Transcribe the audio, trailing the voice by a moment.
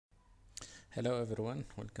Hello everyone,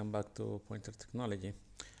 welcome back to Pointer Technology.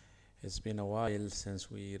 It's been a while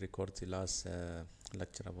since we recorded the last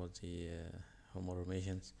lecture about the home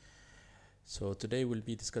automations. So today we'll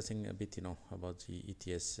be discussing a bit, about the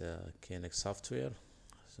ETS KNX software.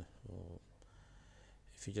 So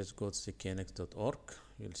if you just go to the knx.org,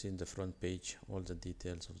 you'll see in the front page all the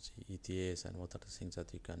details of the ETS and what are the things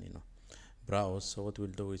that you can, browse. So what we'll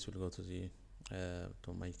do is we'll go to the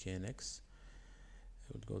to my KNX.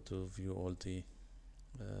 We'll go to view all the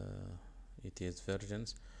ETS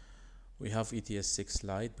versions. We have ETS 6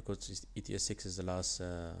 Lite because ETS 6 is the last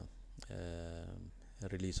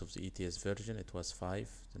release of the ETS version. It was 5,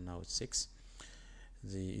 and now it's 6.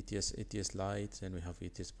 The ETS Lite, then we have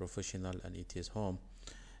ETS Professional and ETS Home.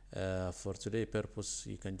 For today's purpose,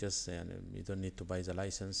 you can just you don't need to buy the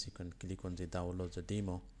license. You can click on the download the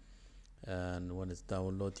demo, and when it's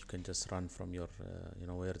downloaded, you can just run from your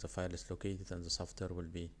where the file is located, and the software will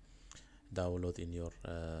be downloaded in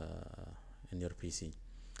your PC.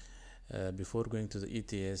 Before going to the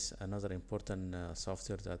ETS, another important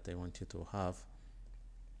software that I want you to have,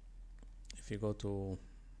 if you go to,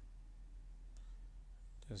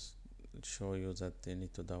 just show you that they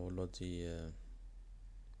need to download the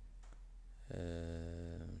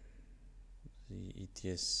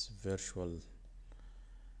ETS Virtual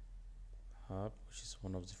Hub, which is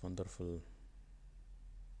one of the wonderful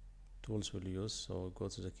tools we'll use. So go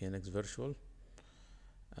to the KNX Virtual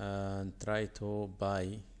and try to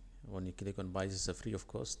buy. When you click on buy, this is free of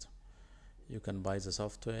cost. You can buy the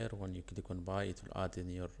software. When you click on buy, it will add in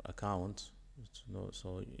your account.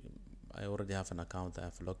 So I already have an account. I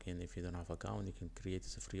have login. If you don't have an account, you can create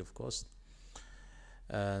it free of cost.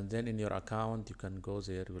 And then in your account, you can go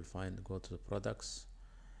there. You will go to the products.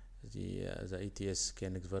 The ETS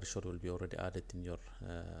KNX Virtual will be already added in your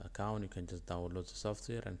account. You can just download the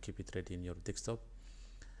software and keep it ready in your desktop.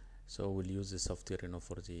 So we'll use the software,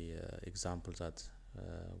 for the examples that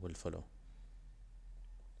will follow.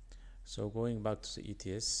 So going back to the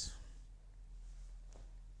ETS,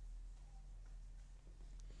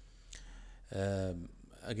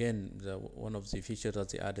 again, one of the features that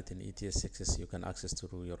they added in ETS 6 is you can access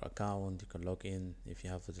through your account. You can log in if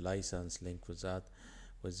you have the license link with that.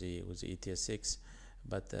 With the ETS 6,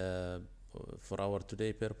 but for our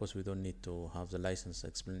today purpose, we don't need to have the license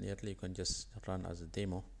explained early. You can just run as a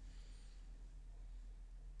demo.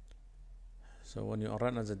 So when you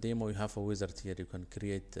run as a demo, you have a wizard here. You can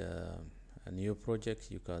create a new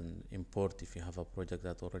project. You can import if you have a project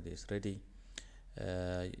that already is ready.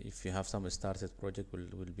 If you have some started project,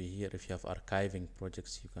 will be here. If you have archiving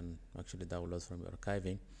projects, you can actually download from your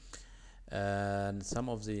archiving. And some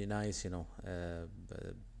of the nice,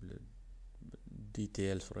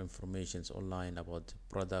 details or informations online about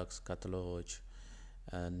products, catalog,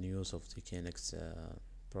 and news of the KNX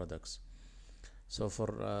products. So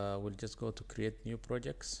we'll just go to create new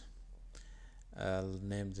projects. I'll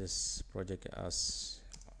name this project as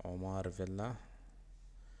Omar Villa.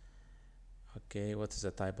 Okay, what is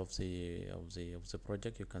the type of the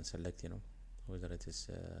project? You can select, whether it is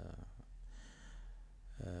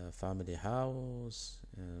family house,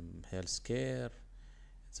 healthcare.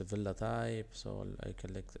 It's a villa type, so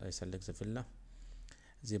I select the villa.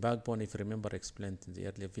 The backbone, if you remember, explained in the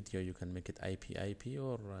earlier video, you can make it IP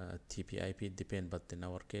or TP/IP, depend, but in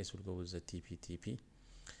our case we'll go with the TP/TP.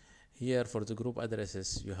 Here for the group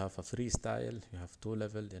addresses, you have a freestyle, you have 2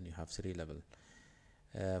 level, and you have 3 level.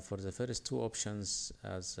 For the first 2 options,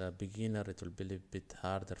 as a beginner, it will be a bit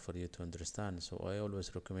harder for you to understand, so I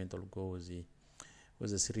always recommend to go with the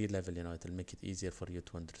 3 level. It will make it easier for you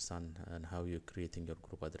to understand and how you're creating your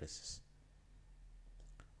group addresses.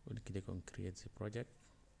 We'll click on create the project.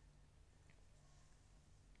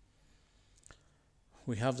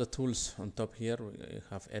 We have the tools on top here. We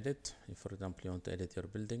have edit. If, for example, you want to edit your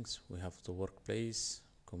buildings, we have the workplace,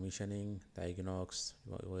 commissioning, diagnose,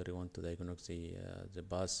 where you want to diagnose the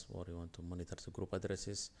bus, or you want to monitor the group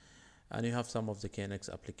addresses, and you have some of the KNX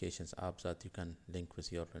applications apps that you can link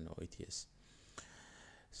with your ETS.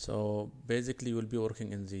 So basically, we'll be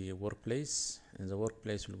working in the workplace. In the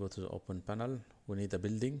workplace, we'll go to the open panel. We need a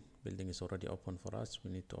building. Building is already open for us.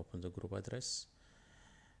 We need to open the group address.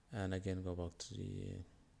 And again, go back to the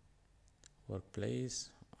workplace,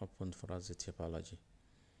 open for us the topology.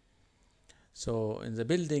 So in the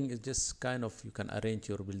building, it's just kind of, you can arrange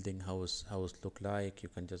your building house look like. You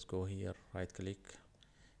can just go here, right click,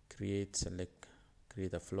 create, select,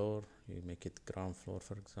 create a floor. You make it ground floor,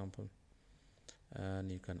 for example.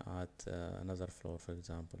 And you can add another floor, for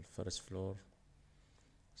example, first floor.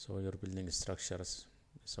 So your building structures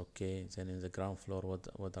is okay. Then in the ground floor,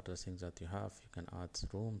 what are the things that you have? You can add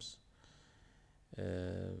rooms,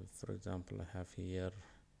 For example, I have here,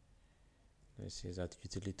 let's say that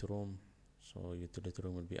utility room. So utility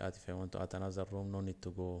room will be add. If I want to add another room, no need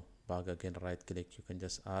to go back again, right click, you can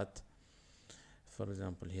just add. For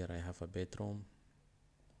example, here I have a bedroom.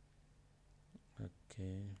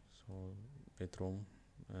 Okay, so bedroom,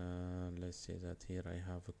 let's say that here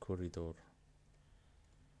I have a corridor.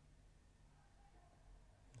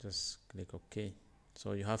 Just click OK.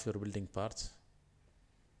 So you have your building parts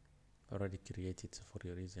already created for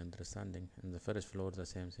your easy understanding. In the first floor, the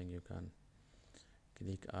same thing, you can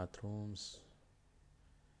click add rooms.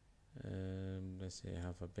 Let's say I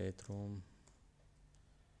have a bedroom.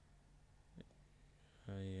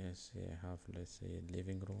 Yes, I have, let's say, a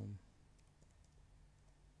living room.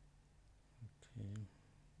 Okay,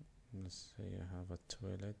 let's say I have a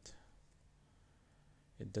toilet.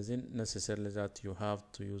 It doesn't necessarily that you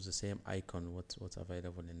have to use the same icon what's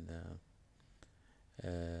available in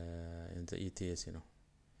the ETS, you know.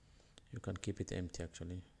 You can keep it empty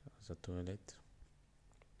actually as a toilet.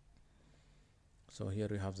 So here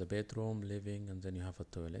you have the bedroom, living, and then you have a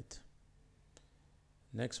toilet.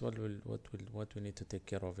 Next, what we need to take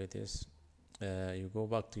care of it is you go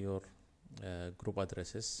back to your group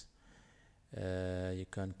addresses. You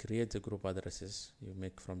can create the group addresses you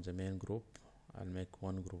make from the main group. I'll make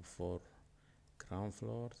one group for ground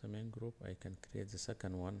floor, the main group. I can create the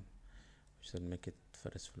second one, which will make it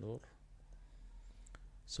first floor.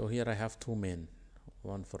 So here I have two main,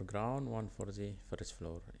 one for ground, one for the first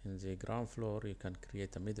floor. In the ground floor, you can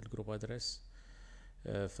create a middle group address.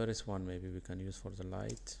 First one maybe we can use for the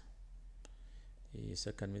light. The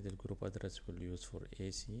second middle group address we'll use for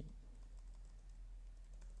AC.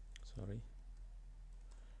 Sorry.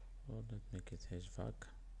 Oh, let's make it HVAC.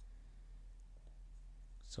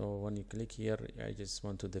 So when you click here, I just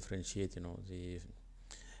want to differentiate, you know, the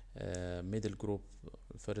middle group,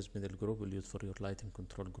 first middle group will use for your lighting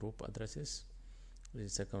control group addresses. The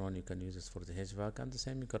second one you can use it for the HVAC, and the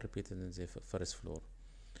same you can repeat it in the first floor.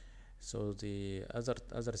 So the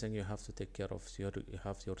other thing you have to take care of, you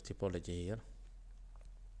have your topology here.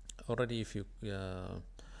 Already, if you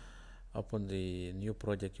upon the new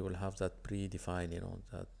project, you will have that predefined, you know,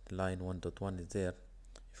 that line 1.1 is there.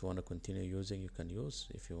 If you want to continue using, you can use.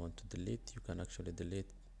 If you want to delete, you can actually delete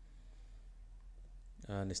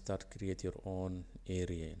and start create your own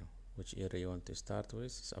area, you know. Which area you want to start with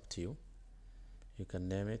is up to you. You can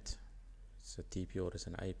name it. It's a TP or it's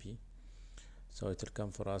an IP. So it will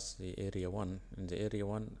come for us the area 1. In the area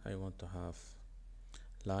 1, I want to have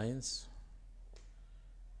lines,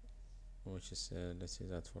 which is let's say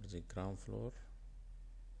that for the ground floor,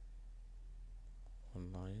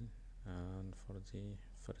 one line, and for the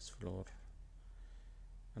first floor,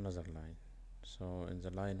 another line. So in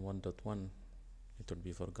the line 1.1, it will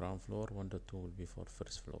be for ground floor, 1.2 will be for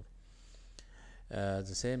first floor.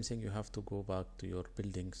 The same thing, you have to go back to your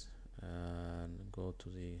buildings and go to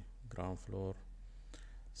the ground floor,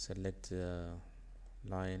 select the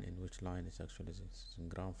line, in which line is actually this in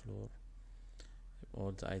ground floor.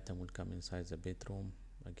 All the item will come inside the bedroom.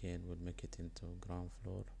 Again, we'll make it into ground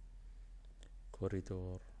floor.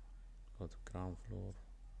 Corridor, go to ground floor.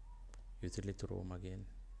 Utility room, again,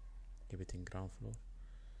 keep it in ground floor.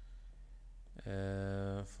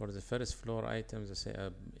 For the first floor items,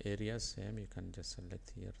 the areas, same, you can just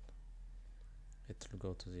select here. It will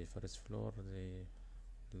go to the first floor, the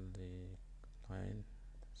line,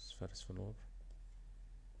 first floor.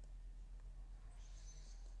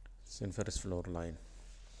 It's in first floor line.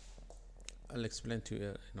 I'll explain to you,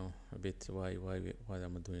 you know, a bit why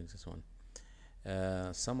I'm doing this one.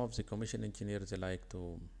 Some of the commission engineers, they like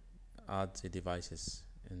to add the devices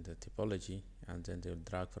in the topology, and then they'll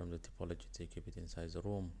drag from the topology to keep it inside the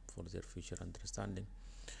room for their future understanding.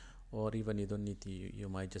 Or even you don't need to, you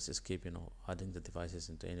might just escape, you know, adding the devices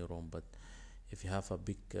into any room. But if you have a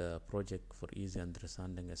big project, for easy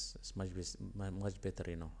understanding, it's much better,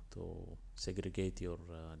 you know, to segregate your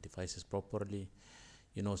devices properly.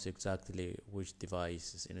 You know exactly which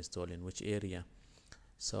device is installed in which area,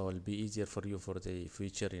 so it'll be easier for you for the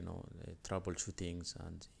future, you know, the troubleshootings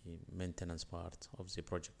and the maintenance part of the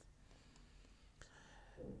project.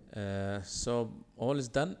 So all is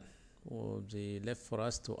done. The left for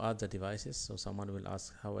us to add the devices. So someone will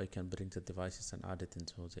ask how I can bring the devices and add it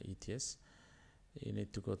into the ETS. You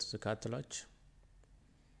need to go to the catalog.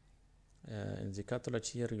 In the catalog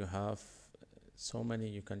here you have so many.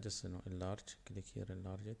 You can just, you know, enlarge, click here,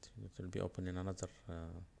 enlarge it. It will be open in another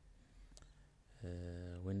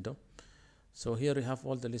window. So here you have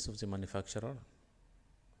all the list of the manufacturer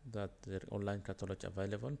that their online catalog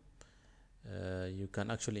available. You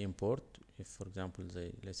can actually import. If for example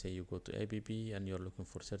let's say you go to ABB and you're looking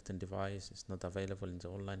for certain device, it's not available in the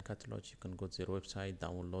online catalog, you can go to their website,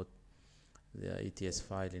 download the ETS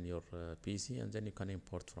file in your PC, and then you can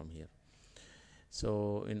import from here.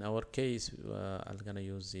 So in our case, I'm gonna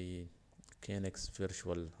use the KNX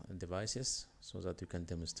Virtual Devices so that you can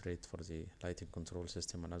demonstrate for the lighting control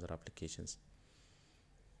system and other applications.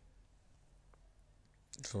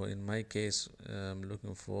 So in my case, I'm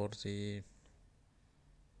looking for the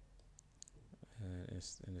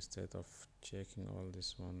instead of checking all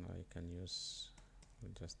this one, I can use, I'll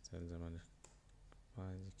just tell them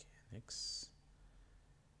find the KNX.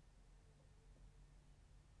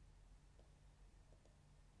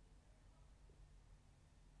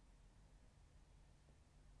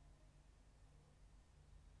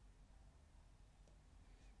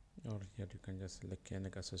 Or here you can just select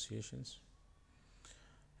KNX associations.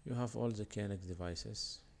 You have all the KNX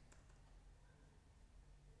devices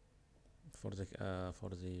for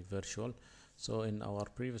the virtual. So in our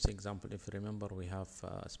previous example, if you remember, we have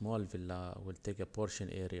a small villa. We'll take a portion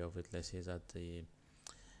area of it. Let's say that the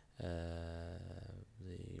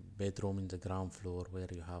bedroom in the ground floor, where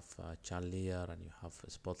you have a chandelier and you have a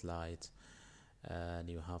spotlight, and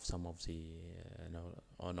you have some of the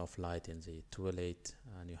on-off light in the toilet,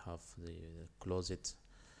 and you have the closet.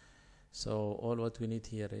 So all what we need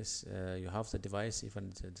here is you have the device,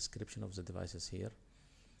 even the description of the device is here.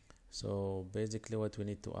 So basically what we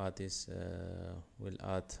need to add is we'll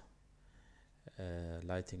add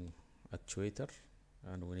lighting actuator,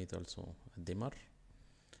 and we need also a dimmer,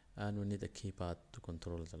 and we need a keypad to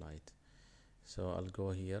control the light. So I'll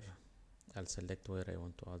go here, I'll select where I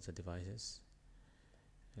want to add the devices.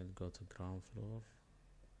 I'll go to ground floor.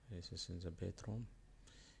 This is in the bedroom.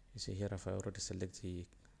 You see here, if I already select the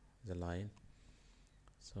line,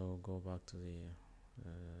 so go back to the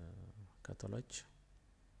catalog.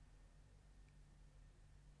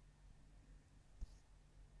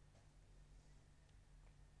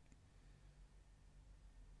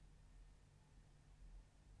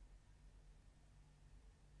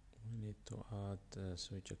 We need to add a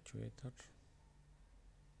switch actuator.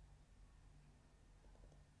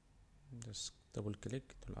 Just double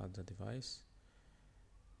click to add the device.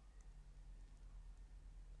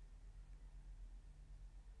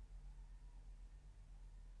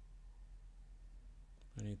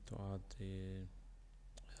 I need to add the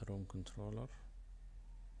room controller,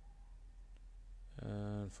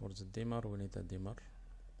 and for the dimmer we need a dimmer.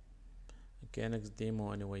 KNX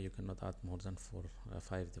demo, anyway, you cannot add more than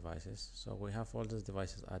 5 devices. So we have all these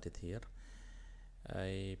devices added here.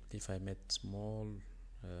 I believe I made small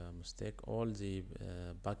mistake. All the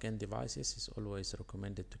backend devices is always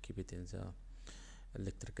recommended to keep it in the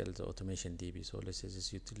the automation DB. So let's say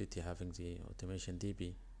this utility having the automation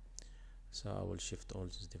DB, so I will shift all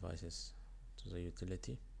these devices to the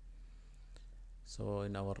utility. So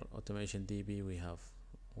in our automation DB we have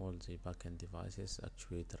all the backend devices,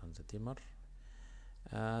 actuator and the dimmer,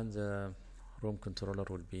 and the room controller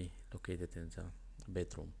will be located in the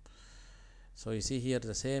bedroom. So you see here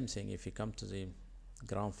the same thing. If you come to the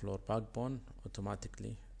ground floor backbone,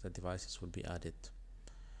 automatically the devices will be added.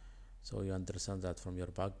 So you understand that from your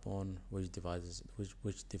backbone which device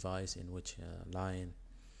in which line.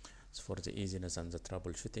 It's for the easiness and the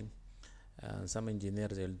troubleshooting. Some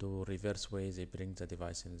engineers, they'll do reverse way. They bring the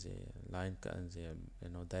device in the line and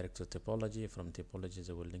the direct to topology. From topology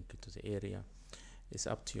they will link it to the area. It's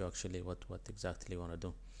up to you actually what exactly you want to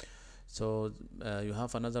do. So you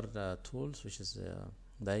have another tools, which is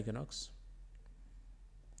Knx.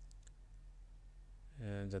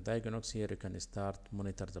 The Knx here, you can start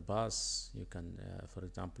monitor the bus. You can for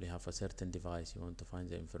example, you have a certain device, you want to find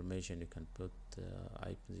the information, you can put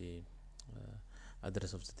the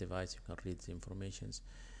address of the device, you can read the informations.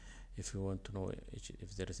 If you want to know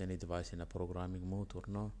if there is any device in a programming mode or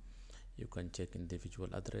no, you can check individual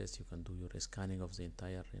address. You can do your scanning of the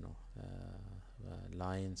entire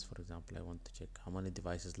lines. For example, I want to check how many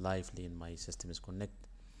devices lively in my system is connected,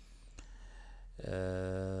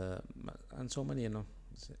 and so many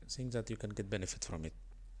things that you can get benefit from it.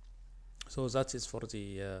 So that is for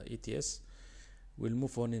the ETS. We'll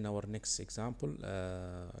move on in our next example.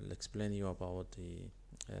 I'll explain you about the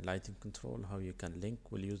lighting control, how you can link.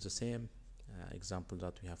 We'll use the same example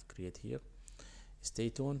that we have created here. Stay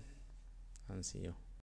tuned and see you.